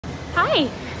Hi!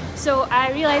 So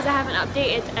I realise I haven't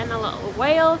updated in a little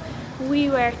while. We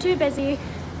were too busy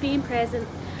being present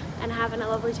and having a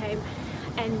lovely time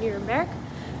in Nuremburg.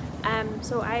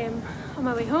 So I am on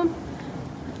my way home.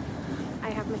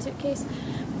 I have my suitcase.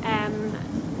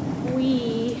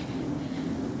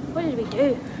 What did we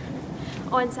do?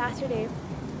 On Saturday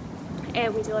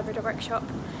we delivered a workshop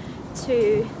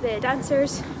to the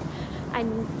dancers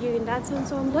and Jugend Tanz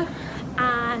Ensemble,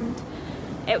 and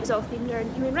it was all themed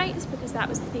around human rights because that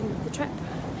was the theme of the trip,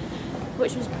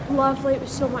 which was lovely. It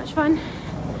was so much fun.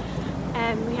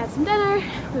 We had some dinner,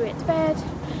 we went to bed,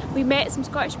 we met some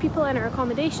Scottish people in our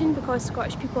accommodation because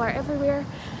Scottish people are everywhere,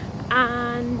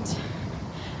 and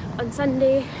on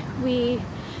Sunday we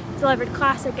delivered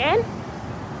class again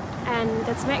and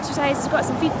did some exercises, got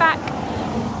some feedback,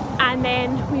 and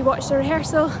then we watched a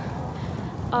rehearsal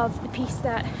of the piece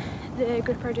that the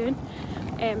group are doing,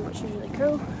 which was really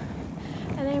cool.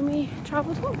 And then we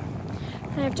travelled home.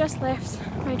 And I've just left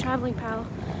my travelling pal,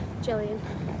 Gillian,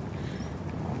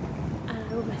 and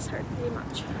I will miss her very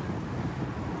much.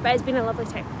 But it's been a lovely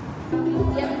time.